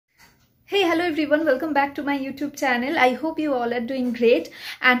Hey, hello everyone, welcome back to my YouTube channel. I hope you all are doing great,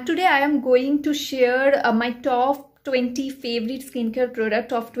 and today I am going to share my top 20 favorite skincare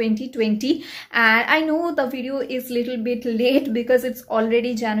product of 2020. And I know the video is little bit late because it's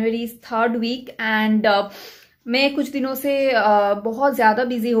already January's third week and मैं कुछ दिनों से बहुत ज़्यादा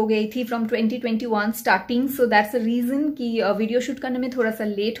busy हो गई थी from 2021 starting, so that's the reason कि वीडियो शूट करने में थोड़ा सा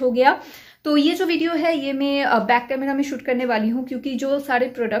लेट हो गया। तो ये जो वीडियो है ये मैं बैक कैमरा में शूट करने वाली हूँ क्योंकि जो सारे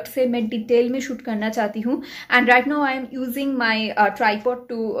प्रोडक्ट्स है मैं डिटेल में शूट करना चाहती हूँ। And right now I am using my tripod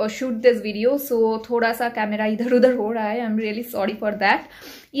to shoot this video, सो थोड़ा सा कैमरा इधर उधर हो रहा है। I am really sorry for that.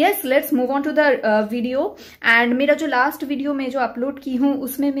 Yes, let's move on to the video. And मेरा जो लास्ट वीडियो में जो अपलोड की हूँ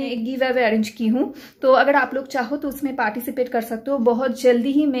उसमें मैं एक गिव अवे अरेंज की हूँ, तो अगर आप लोग चाहो तो उसमें पार्टिसिपेट कर सकते हो। बहुत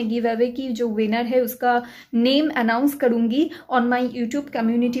जल्दी ही मैं गिव अवे की जो विनर है उसका नेम अनाउंस करूंगी on my YouTube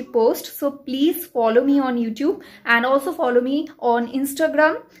community post, so please follow me on YouTube and also follow me on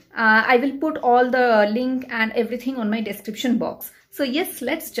Instagram. I will put all the link and everything on my description box. So yes,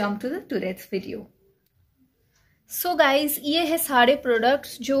 let's jump to today's video. So guys, ये है सारे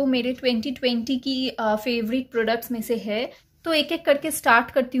products जो मेरे 2020 की favourite products में से है। तो एक एक करके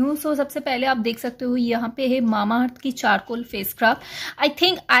स्टार्ट करती हूँ। सो सबसे पहले आप देख सकते हो यहाँ पे है मामाअर्थ की charcoal face scrub. I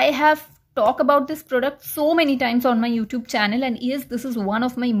think I have talk about this product so many times on my YouTube channel and yes, this is one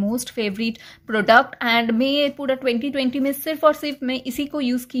of my most favorite product and मैं पूरा 2020 में सिर्फ और सिर्फ मैं इसी को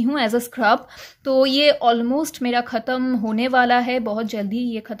यूज़ की हूँ एज अ स्क्रब। तो ये ऑलमोस्ट मेरा ख़त्म होने वाला है, बहुत जल्दी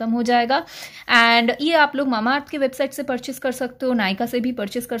ये ख़त्म हो जाएगा। एंड ये आप लोग मामाअर्थ के वेबसाइट से परचेस कर सकते हो, नायका से भी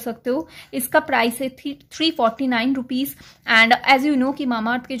परचेस कर सकते हो। इसका प्राइस है 349 rupees. And as you know कि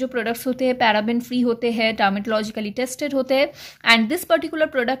मामाअर्थ के जो प्रोडक्ट्स होते हैं पैराबेन फ्री होते हैं, डर्मेटोलॉजिकली टेस्टेड होते हैं। And this particular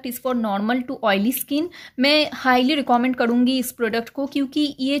product is for normal to oily skin. मैं हाईली रिकमेंड करूंगी इस प्रोडक्ट को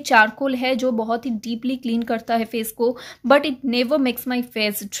क्योंकि ये चारकोल है जो बहुत ही डीपली क्लीन करता है फेस को, but it never makes my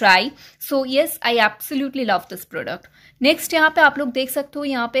face dry. So yes, I absolutely love this product. Next यहाँ पे आप लोग देख सकते हो,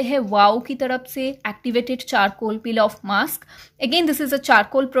 यहाँ पे है वाओ की तरफ से activated charcoal peel of mask. Again this is a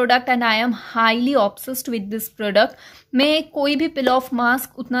charcoal product and I am highly obsessed with this product. मैं कोई भी पिल ऑफ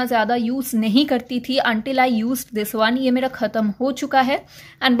मास्क उतना ज़्यादा यूज़ नहीं करती थी until I used this one. ये मेरा ख़त्म हो चुका है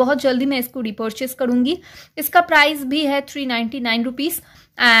एंड बहुत जल्दी मैं इसको रिपर्चेस करूँगी। इसका प्राइस भी है 399 रुपीज़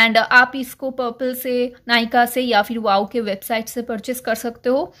एंड आप इसको पर्पल से, नायका से या फिर वाओ के वेबसाइट से परचेस कर सकते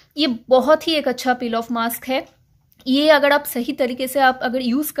हो। ये बहुत ही एक अच्छा पिल ऑफ मास्क है। ये अगर आप सही तरीके से आप अगर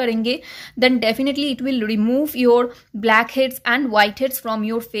यूज़ करेंगे then definitely it will remove your black heads and white heads from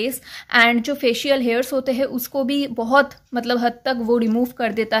your face. And जो फेशियल हेयर्स होते हैं उसको भी बहुत हद तक वो रिमूव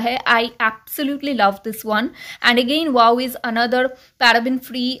कर देता है। I absolutely love this one. And again wow is another paraben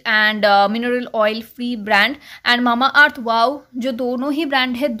free and mineral oil free brand and Mamaearth wow जो दोनों ही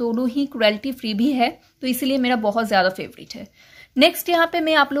ब्रांड है दोनों ही क्रुएल्टी फ्री भी है, तो इसीलिए मेरा बहुत ज़्यादा फेवरेट है। नेक्स्ट यहाँ पे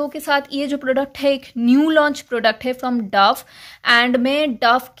मैं आप लोगों के साथ ये जो प्रोडक्ट है एक न्यू लॉन्च प्रोडक्ट है फ्रॉम डव। एंड मैं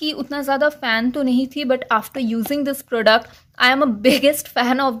डव की उतना ज़्यादा फ़ैन तो नहीं थी, but after using this product I am a biggest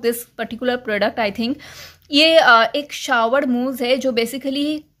fan of this particular product. I think ये एक शावर मूज है जो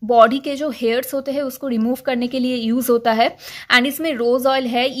बेसिकली बॉडी के जो हेयर्स होते हैं उसको रिमूव करने के लिए यूज़ होता है। एंड इसमें रोज़ ऑयल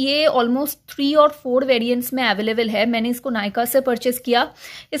है। ये ऑलमोस्ट 3 और 4 वेरिएंट्स में अवेलेबल है। मैंने इसको नायका से परचेस किया।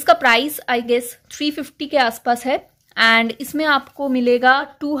 इसका प्राइस आई गेस 350 के आसपास है एंड इसमें आपको मिलेगा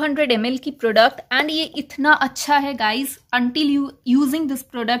 200 ml की प्रोडक्ट। एंड ये इतना अच्छा है guys, until you using this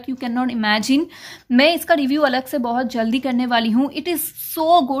product you can not imagine. मैं इसका रिव्यू अलग से बहुत जल्दी करने वाली हूँ। It is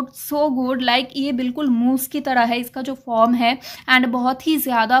so good like ये बिल्कुल मूस की तरह है इसका जो फॉर्म है एंड बहुत ही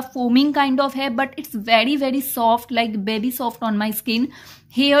ज़्यादा फोमिंग काइंड ऑफ है, but it's very soft like baby soft on my skin.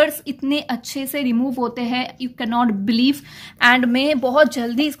 Hairs इतने अच्छे से रिमूव होते हैं, you can not believe. And मैं बहुत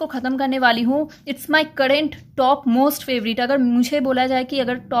जल्दी इसको ख़त्म करने वाली हूँ। It's my current top most favourite. अगर मुझे बोला जाए कि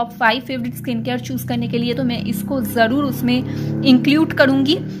अगर top 5 favourite skin care choose करने के लिए तो मैं इसको ज़रूर उसमें इंक्लूड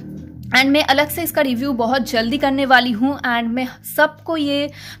करूँगी। एंड मैं अलग से इसका रिव्यू बहुत जल्दी करने वाली हूँ एंड मैं सबको ये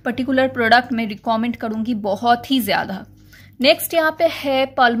पर्टिकुलर प्रोडक्ट मैं रिकमेंड करूँगी बहुत ही ज़्यादा। नेक्स्ट यहाँ पे है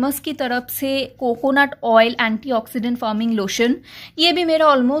पल्मस की तरफ से coconut oil antioxidant forming lotion. ये भी मेरा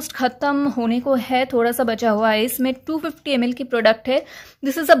ऑलमोस्ट ख़त्म होने को है, थोड़ा सा बचा हुआ है। इसमें 250 ml की प्रोडक्ट है।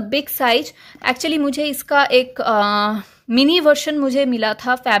 This is a big size. Actually मुझे इसका एक मिनी वर्जन मुझे मिला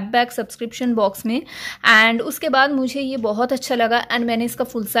था फैबबैग सब्सक्रिप्शन बॉक्स में एंड उसके बाद मुझे ये बहुत अच्छा लगा एंड मैंने इसका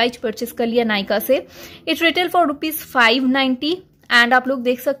फुल साइज परचेस कर लिया नायका से। इट रिटेल फॉर ₹590 एंड आप लोग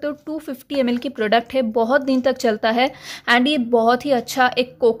देख सकते हो 250 ml की प्रोडक्ट है, बहुत दिन तक चलता है। एंड ये बहुत ही अच्छा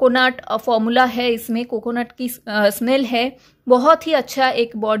एक कोकोनट फॉर्मूला है, इसमें कोकोनट की स्मेल है। बहुत ही अच्छा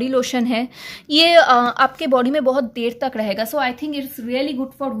एक बॉडी लोशन है। ये आपके बॉडी में बहुत देर तक रहेगा। सो I think it's really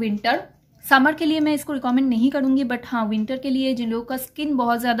good for winter. Summer के लिए मैं इसको रिकमेंड नहीं करूँगी, बट हाँ विंटर के लिए जिन लोगों का स्किन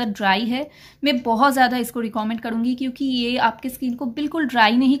बहुत ज़्यादा ड्राई है, मैं बहुत ज़्यादा इसको रिकमेंड करूँगी, क्योंकि ये आपके स्किन को बिल्कुल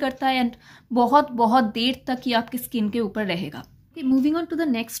ड्राई नहीं करता है एंड बहुत बहुत देर तक ये आपकी स्किन के ऊपर रहेगा। Moving on to the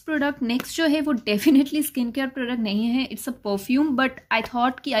next product. Next जो है वो डेफिनेटली स्किन केयर प्रोडक्ट नहीं है, it's a perfume, but I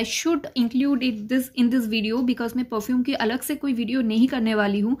thought कि I should include it in this video because मैं परफ्यूम की अलग से कोई वीडियो नहीं करने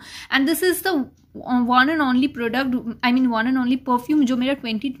वाली हूँ। And this is the one and only product, I mean one and only perfume जो मेरा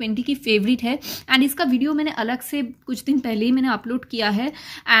 2020 की फेवरेट है। एंड इसका वीडियो मैंने अलग से कुछ दिन पहले ही मैंने अपलोड किया है।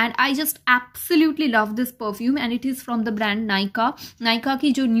 And I just absolutely love this perfume and it is from the brand Nykaa. Nykaa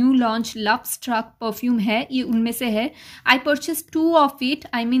की जो new launch love struck perfume है, ये उनमें से है। I purchase 2 of it,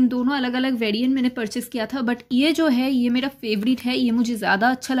 I mean दोनों अलग अलग वेरिएंट मैंने परचेस किया था, बट ये जो है ये मेरा फेवरेट है, ये मुझे ज़्यादा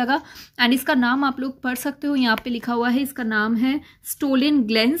अच्छा लगा। एंड इसका नाम आप लोग पढ़ सकते हो, यहाँ पे लिखा हुआ है, इसका नाम है स्टोलन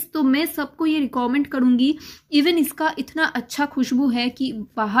ग्लेंस। तो मैं सबको ये कमेंट करूंगी। इवन इसका इतना अच्छा खुशबू है कि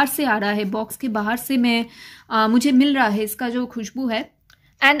बाहर से आ रहा है, बॉक्स के बाहर से मुझे मिल रहा है इसका जो खुशबू है।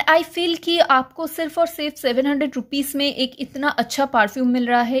 एंड आई फील कि आपको सिर्फ और सिर्फ 700 रुपीज़ में एक इतना अच्छा परफ्यूम मिल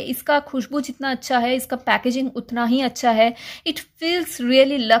रहा है। इसका खुशबू जितना अच्छा है, इसका पैकेजिंग उतना ही अच्छा है। It feels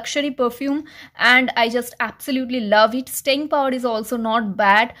really luxury perfume and I just absolutely love it. Staying power is also not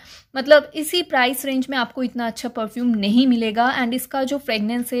bad, मतलब इसी प्राइस रेंज में आपको इतना अच्छा परफ्यूम नहीं मिलेगा। एंड इसका जो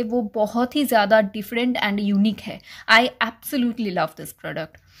फ्रेगनेंस है वो बहुत ही ज़्यादा डिफरेंट एंड यूनिक है। I absolutely love this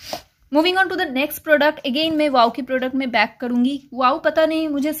product. Moving on to the next product. Again मैं वाव की प्रोडक्ट में बैक करूंगी। वाव पता नहीं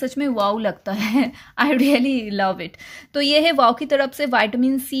मुझे सच में वाव लगता है, आई रियली लव इट। तो ये है वाव की तरफ से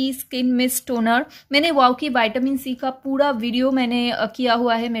vitamin C skin mist toner. मैंने वाव की विटामिन सी का पूरा वीडियो मैंने किया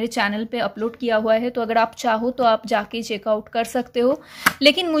हुआ है, मेरे चैनल पे अपलोड किया हुआ है, तो अगर आप चाहो तो आप जाके चेकआउट कर सकते हो।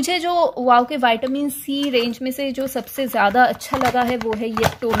 लेकिन मुझे जो वाव के विटामिन सी रेंज में से जो सबसे ज़्यादा अच्छा लगा है वो है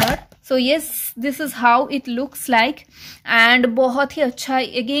ये toner. So yes, this is how it looks like and बहुत ही अच्छा।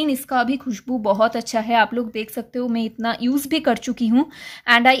 अगेन इसका भी खुशबू बहुत अच्छा है, आप लोग देख सकते हो, मैं इतना यूज़ भी कर चुकी हूँ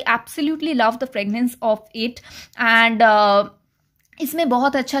and I absolutely love the fragrance of it. And इसमें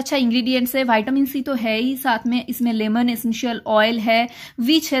बहुत अच्छा इंग्रेडिएंट्स है। विटामिन सी तो है ही, साथ में इसमें लेमन एसेंशियल ऑयल है,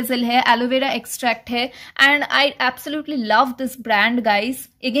 विच हेजल है, एलोवेरा एक्सट्रैक्ट है and I absolutely love this brand guys.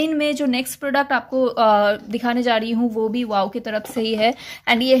 Again मैं जो नेक्स्ट प्रोडक्ट आपको दिखाने जा रही हूँ वो भी वाव की तरफ से ही है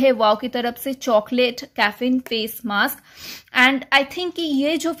एंड ये है वाव की तरफ से chocolate caffeine face mask. And I think कि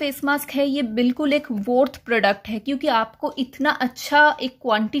ये जो फेस मास्क है ये बिल्कुल एक वर्थ प्रोडक्ट है, क्योंकि आपको इतना अच्छा एक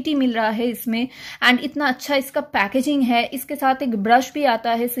क्वांटिटी मिल रहा है इसमें एंड इतना अच्छा इसका पैकेजिंग है। इसके साथ एक ब्रश भी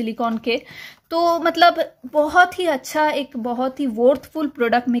आता है सिलिकॉन के, तो मतलब बहुत ही अच्छा, एक बहुत ही वर्थफुल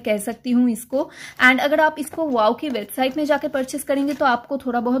प्रोडक्ट मैं कह सकती हूँ इसको। एंड अगर आप इसको वाव की वेबसाइट में जाके परचेस करेंगे तो आपको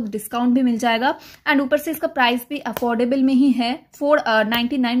थोड़ा बहुत डिस्काउंट भी मिल जाएगा एंड ऊपर से इसका प्राइस भी अफोर्डेबल में ही है।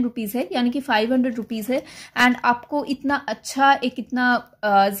 499 रुपीज़ है, यानी कि 500 रुपीज़ है एंड आपको इतना अच्छा एक इतना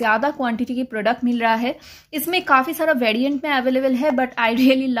ज़्यादा क्वांटिटी की प्रोडक्ट मिल रहा है। इसमें काफ़ी सारा वेरिएंट में अवेलेबल है, but I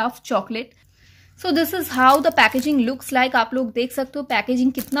really love chocolate. So this is how the packaging looks like. आप लोग देख सकते हो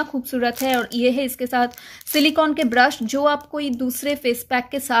पैकेजिंग कितना खूबसूरत है। और ये है इसके साथ सिलिकॉन के ब्रश, जो आप कोई दूसरे फेस पैक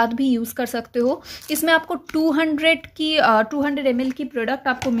के साथ भी यूज़ कर सकते हो। इसमें आपको 200 ml की प्रोडक्ट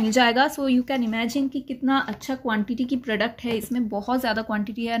आपको मिल जाएगा। सो यू कैन इमेजिन कि कितना अच्छा क्वांटिटी की प्रोडक्ट है। इसमें बहुत ज़्यादा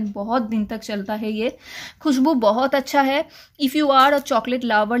क्वांटिटी है एंड बहुत दिन तक चलता है ये। खुशबू बहुत अच्छा है। If you are a chocolate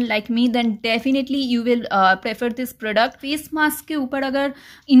lover like me then definitely you will prefer this product. Face mask के ऊपर अगर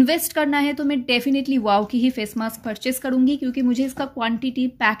इन्वेस्ट करना है तो मैं डेफिनेटली वाव की ही फेस मास्क परचेस करूंगी, क्योंकि मुझे इसका क्वांटिटी,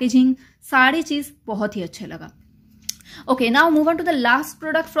 पैकेजिंग, सारी चीज बहुत ही अच्छा लगा। Okay, now move on to the last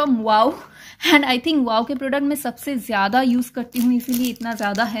product from wow and I think वाव के प्रोडक्ट में सबसे ज़्यादा यूज़ करती हूँ, इसीलिए इतना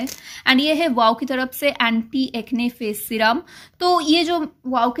ज़्यादा है। एंड ये है वाव की तरफ से एंटी एक्ने फेस सीरम। तो ये जो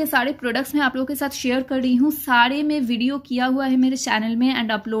वाव के सारे प्रोडक्ट्स मैं आप लोगों के साथ शेयर कर रही हूँ, सारे में वीडियो किया हुआ है मेरे चैनल में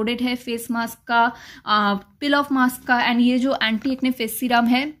एंड अपलोडेड है। फेस मास्क का, पिल ऑफ मास्क का एंड ये जो एंटी एक्ने फेस सीरम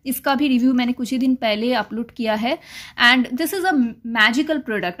है इसका भी रिव्यू मैंने कुछ ही दिन पहले अपलोड किया है। And this is a magical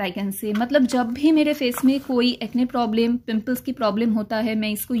product I can say. मतलब जब भी मेरे फेस में कोई एक्ने प्रॉब्लम, पिंपल्स की प्रॉब्लम होता है,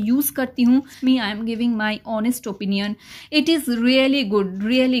 मैं इसको यूज़ करती हूँ। मी I am giving my honest opinion, it is really good,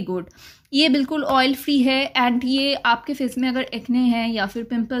 really good. ये बिल्कुल ऑयल फ्री है एंड ये आपके फेस में अगर एक्ने है या फिर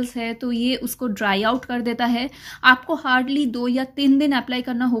पिंपल्स है तो ये उसको ड्राई आउट कर देता है। आपको हार्डली 2 या 3 दिन अप्लाई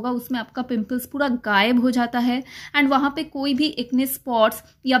करना होगा, उसमें आपका पिंपल्स पूरा गायब हो जाता है एंड वहाँ पे कोई भी एक्ने स्पॉट्स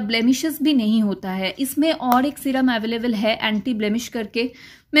या ब्लेमिशेस भी नहीं होता है। इसमें और एक सीरम अवेलेबल है एंटी ब्लेमिश करके,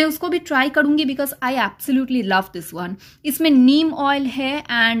 मैं उसको भी ट्राई करूंगी because I absolutely love this one. इसमें नीम ऑयल है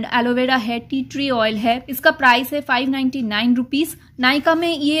एंड एलोवेरा है, टी ट्री ऑयल है। इसका प्राइस है 599 रुपीज़। नायका में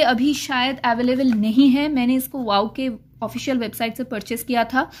ये अभी शायद अवेलेबल नहीं है, मैंने इसको वाव के ऑफिशियल वेबसाइट से परचेस किया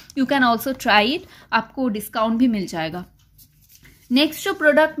था। You can also try it, आपको डिस्काउंट भी मिल जाएगा। नेक्स्ट जो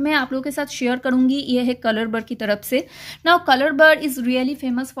प्रोडक्ट मैं आप लोगों के साथ शेयर करूंगी ये है कलरबर की तरफ से। Now कलरबर is really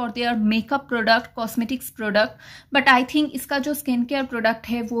famous for their makeup product, cosmetics product, but I think इसका जो स्किन केयर प्रोडक्ट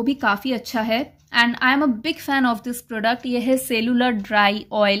है वो भी काफ़ी अच्छा है and I am a big fan of this product. ये है cellular dry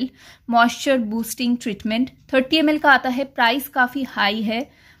oil moisture boosting treatment, 30 ml का आता है। प्राइस काफ़ी हाई है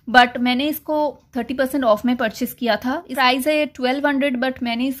बट मैंने इसको 30% ऑफ में परचेस किया था। प्राइस है 1200 बट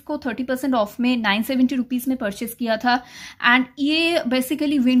मैंने इसको 30% ऑफ में 970 रुपीज़ में परचेस किया था। एंड ये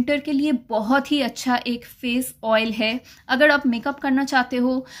बेसिकली विंटर के लिए बहुत ही अच्छा एक फेस ऑयल है। अगर आप मेकअप करना चाहते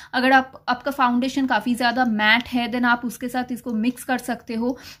हो, अगर आपका फाउंडेशन काफ़ी ज़्यादा मैट है देन आप उसके साथ इसको मिक्स कर सकते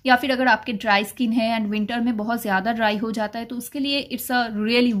हो, या फिर अगर आपके ड्राई स्किन है एंड विंटर में बहुत ज़्यादा ड्राई हो जाता है तो उसके लिए it's a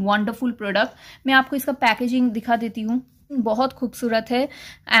really wonderful product. मैं आपको इसका पैकेजिंग दिखा देती हूँ, बहुत खूबसूरत है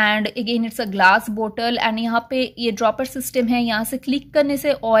and again it's a glass बोतल एंड यहाँ पे ये ड्रॉपर सिस्टम है, यहाँ से क्लिक करने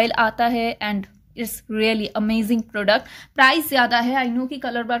से ऑयल आता है and it's really amazing product. Price ज़्यादा है, आई नो कि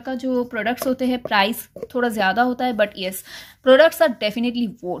कलरबार का जो प्रोडक्ट्स होते हैं प्राइस थोड़ा ज़्यादा होता है but yes products are definitely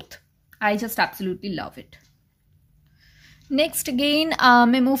worth, I just absolutely love it. Next again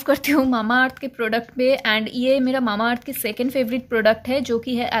मैं मूव करती हूँ मामाअर्थ के प्रोडक्ट पे एंड ये मेरा मामाअर्थ के सेकंड फेवरेट प्रोडक्ट है जो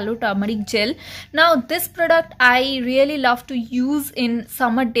कि है yellow turmeric jail. Now this product I really love to use in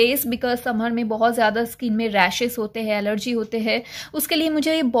summer days because summer में बहुत ज़्यादा स्किन में रैशेस होते हैं, एलर्जी होते हैं, उसके लिए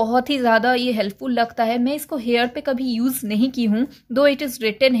मुझे ये बहुत ही ज़्यादा ये हेल्पफुल लगता है। मैं इसको हेयर पे कभी यूज़ नहीं की हूँ, दो इट इज़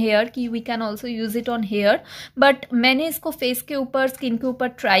रिटन हेयर कि we can also use it on here, but मैंने इसको फेस के ऊपर, स्किन के ऊपर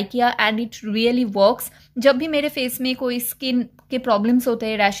ट्राई किया एंड इट रियली वर्क्स। जब भी मेरे फेस में कोई स्किन के प्रॉब्लम्स होते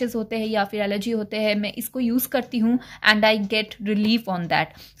हैं, रैशेस होते हैं या फिर एलर्जी होते हैं, मैं इसको यूज़ करती हूँ and I get relief on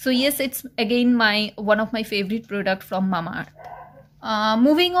that. So yes it's again one of my favourite product from Mamaearth.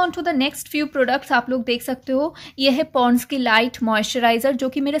 Moving on to the next few products, आप लोग देख सकते हो ये है पॉन्ड्स की लाइट मॉइस्चराइजर जो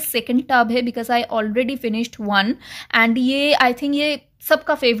कि मेरा सेकंड टब है because I already finished one and ये आई थिंक ये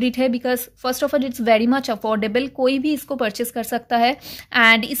सबका फेवरेट है because first of all it's very much affordable, कोई भी इसको परचेस कर सकता है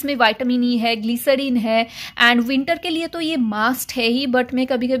एंड इसमें विटामिन ई है, ग्लिसरीन है एंड विंटर के लिए तो ये मास्ट है ही, बट मैं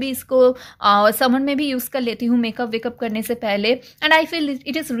कभी कभी इसको समर में भी यूज़ कर लेती हूँ मेकअप वेकअप करने से पहले and I feel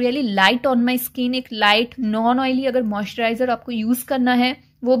it is really light on my skin. एक लाइट नॉन ऑयली अगर मॉइस्चराइजर आपको यूज़ करना है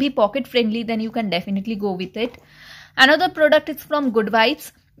वो भी pocket friendly then you can definitely go with it. Another product is from good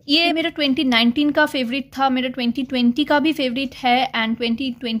vibes. ये मेरा 2019 का फेवरेट था, मेरा 2020 का भी फेवरेट है एंड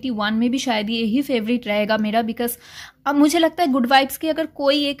 2021 में भी शायद ये ही फेवरेट रहेगा मेरा बिकॉज अब मुझे लगता है गुड वाइब्स की अगर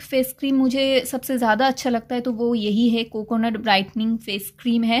कोई एक फेस क्रीम मुझे सबसे ज़्यादा अच्छा लगता है तो वो यही है, कोकोनट ब्राइटनिंग फेस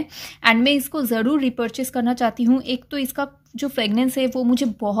क्रीम है एंड मैं इसको ज़रूर रिपर्चेस करना चाहती हूँ। एक तो इसका जो फ्रेगनेंस है वो मुझे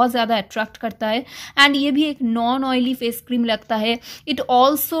बहुत ज़्यादा अट्रैक्ट करता है एंड ये भी एक नॉन ऑयली फेस क्रीम लगता है। It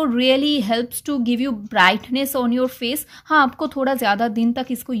also really helps to give you brightness on your face. हाँ, आपको थोड़ा ज़्यादा दिन तक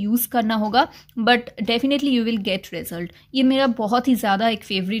इसको यूज़ करना होगा but definitely you will get result. ये मेरा बहुत ही ज़्यादा एक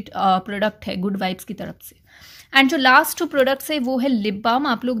फेवरेट प्रोडक्ट है गुड वाइब्स की तरफ से। एंड जो लास्ट टू प्रोडक्ट्स है वो है लिप बाम,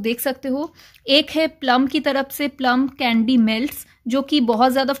 आप लोग देख सकते हो। एक है प्लम की तरफ से प्लम कैंडी मेल्ट्स जो कि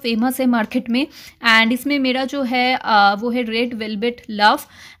बहुत ज़्यादा फेमस है मार्केट में एंड इसमें मेरा जो है वो है रेड वेलवेट लव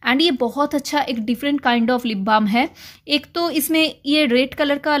एंड ये बहुत अच्छा एक different kind of lip balm है। एक तो इसमें ये रेड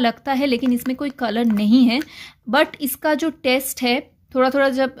कलर का लगता है लेकिन इसमें कोई कलर नहीं है, बट इसका जो टेस्ट है थोड़ा थोड़ा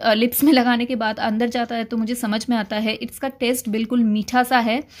जब लिप्स में लगाने के बाद अंदर जाता है तो मुझे समझ में आता है इसका टेस्ट बिल्कुल मीठा सा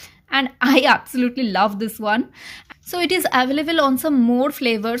है and I absolutely love this one. So it is available on some more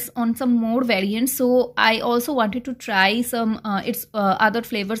flavors, on some more variants. So I also wanted to try some its other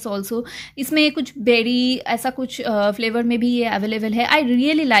flavors also. इसमें कुछ बेरी ऐसा कुछ flavour में भी ये available है। I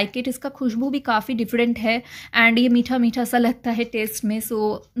really like it. इसका खुशबू भी काफ़ी डिफरेंट है एंड ये मीठा मीठा सा लगता है टेस्ट में,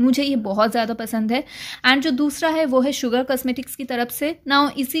 सो मुझे ये बहुत ज़्यादा पसंद है। एंड जो दूसरा है वो है शुगर कॉस्मेटिक्स की तरफ से। नाउ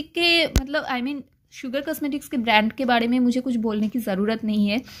इसी के मतलब आई मीन शुगर कॉस्मेटिक्स के ब्रांड के बारे में मुझे कुछ बोलने की ज़रूरत नहीं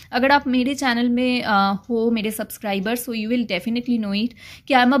है। अगर आप मेरे चैनल में हो मेरे subscriber, so you will definitely no it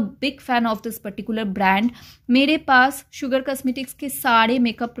कि I am a big fan of this particular brand. मेरे पास शुगर कॉस्मेटिक्स के सारे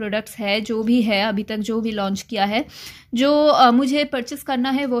मेकअप प्रोडक्ट्स है जो भी है अभी तक जो भी लॉन्च किया है। जो मुझे परचेस करना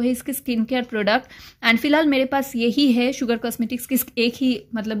है वो है इसके स्किन केयर प्रोडक्ट एंड फिलहाल मेरे पास यही है शुगर कॉस्मेटिक्स की एक ही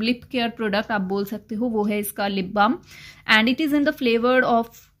मतलब लिप केयर प्रोडक्ट आप बोल सकते हो, वो है इसका lip balm and it is in the flavour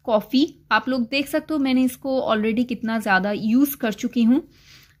of coffee. आप लोग देख सकते हो मैंने इसको ऑलरेडी कितना ज़्यादा यूज़ कर चुकी हूँ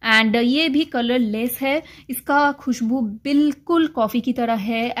एंड ये भी कलरलेस है। इसका खुशबू बिल्कुल कॉफ़ी की तरह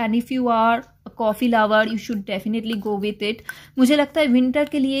है and if you are coffee lover you should definitely go with it. मुझे लगता है विंटर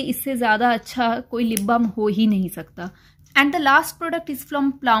के लिए इससे ज़्यादा अच्छा कोई लिप बाम हो ही नहीं सकता। And the last product is from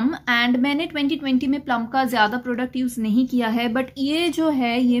plum. And मैंने 2020 में प्लम का ज़्यादा प्रोडक्ट यूज़ नहीं किया है, बट ये जो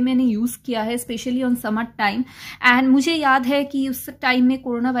है ये मैंने यूज़ किया है specially on summer time. And मुझे याद है कि उस टाइम में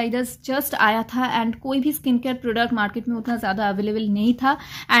कोरोना वायरस जस्ट आया था एंड कोई भी स्किन केयर प्रोडक्ट मार्केट में उतना ज़्यादा अवेलेबल नहीं था।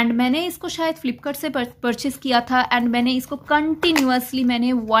 एंड मैंने इसको शायद फ्लिपकार्ट से परचेस किया था एंड मैंने इसको कंटिन्यूअसली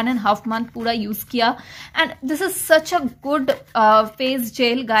मैंने 1.5 मंथ पूरा यूज़ किया। And this is such a good face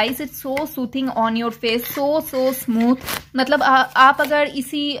gel guys, it's so soothing on your face, so smooth. मतलब आप अगर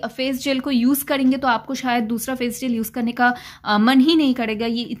इसी फेस जेल को यूज करेंगे तो आपको शायद दूसरा फेस जेल यूज करने का मन ही नहीं करेगा,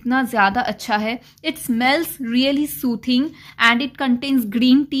 ये इतना ज्यादा अच्छा है। It smells really soothing and it contains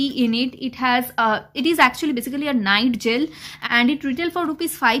green tea in it. It is actually basically a night gel and it retail for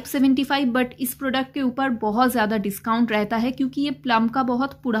 ₹575, but इस प्रोडक्ट के ऊपर बहुत ज्यादा डिस्काउंट रहता है क्योंकि ये प्लम का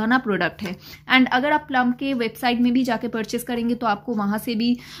बहुत पुराना प्रोडक्ट है। एंड अगर आप प्लम के वेबसाइट में भी जाके परचेस करेंगे तो आपको वहां से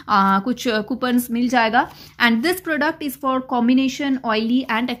भी कुछ कूपन्स मिल जाएगा। And this product is for combination oily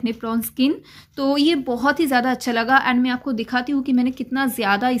and acne prone skin. तो ये बहुत ही ज़्यादा अच्छा लगा एंड मैं आपको दिखाती हूँ कि मैंने कितना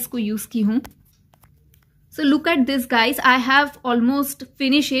ज़्यादा इसको यूज़ की हूँ। So look at this guys, I have almost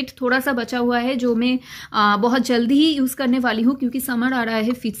finish it. थोड़ा सा बचा हुआ है जो मैं बहुत जल्दी ही यूज़ करने वाली हूँ क्योंकि समर आ रहा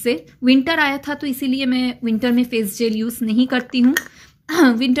है फिर से। विंटर आया था तो इसीलिए मैं विंटर में फेस जेल यूज़ नहीं करती हूँ,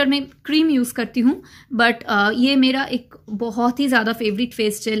 विंटर में क्रीम यूज़ करती हूँ। बट ये मेरा एक बहुत ही ज़्यादा फेवरेट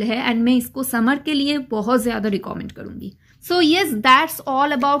फेस जेल है एंड मैं इसको समर के लिए बहुत ज़्यादा रिकमेंड करूँगी। So yes, that's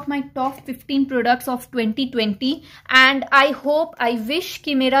all about my top 15 products of 2020 and I hope, I wish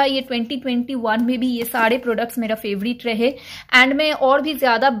कि मेरा ये 2021 में भी ये सारे प्रोडक्ट्स मेरा फेवरेट रहे एंड मैं और भी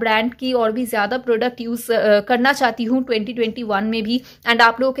ज़्यादा ब्रांड की और भी ज़्यादा प्रोडक्ट यूज़ करना चाहती हूँ 2021 में भी एंड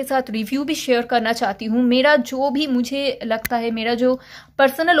आप लोगों के साथ रिव्यू भी शेयर करना चाहती हूँ। मेरा जो भी मुझे लगता है, मेरा जो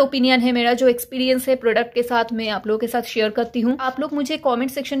पर्सनल ओपिनियन है, मेरा जो एक्सपीरियंस है प्रोडक्ट के साथ मैं आप लोगों के साथ शेयर करती हूँ। आप लोग मुझे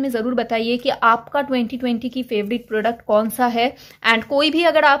कमेंट सेक्शन में ज़रूर बताइए कि आपका 2020 की फेवरेट प्रोडक्ट कौन सा है एंड कोई भी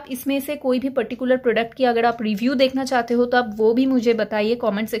अगर आप इसमें से कोई भी पर्टिकुलर प्रोडक्ट की अगर आप रिव्यू देखना चाहते हो तो आप वो भी मुझे बताइए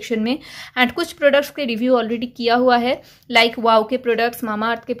कमेंट सेक्शन में। एंड कुछ प्रोडक्ट्स के रिव्यू ऑलरेडी किया हुआ है, लाइक वाव के प्रोडक्ट्स,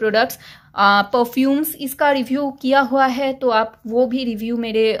 मामाअर्थ के प्रोडक्ट्स, परफ्यूम्स, इसका रिव्यू किया हुआ है तो आप वो भी रिव्यू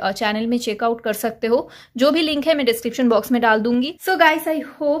मेरे चैनल में चेकआउट कर सकते हो। जो भी लिंक है मैं डिस्क्रिप्शन बॉक्स में डाल दूंगी। So guys, I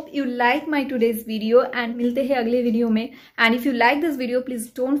hope you like my today's video and मिलते हैं अगले वीडियो में। And if you like this video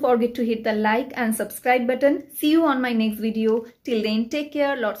please don't forget to hit the like and subscribe button. C you on my next video. Till then take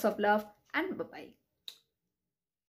care, lots of love and bye bye.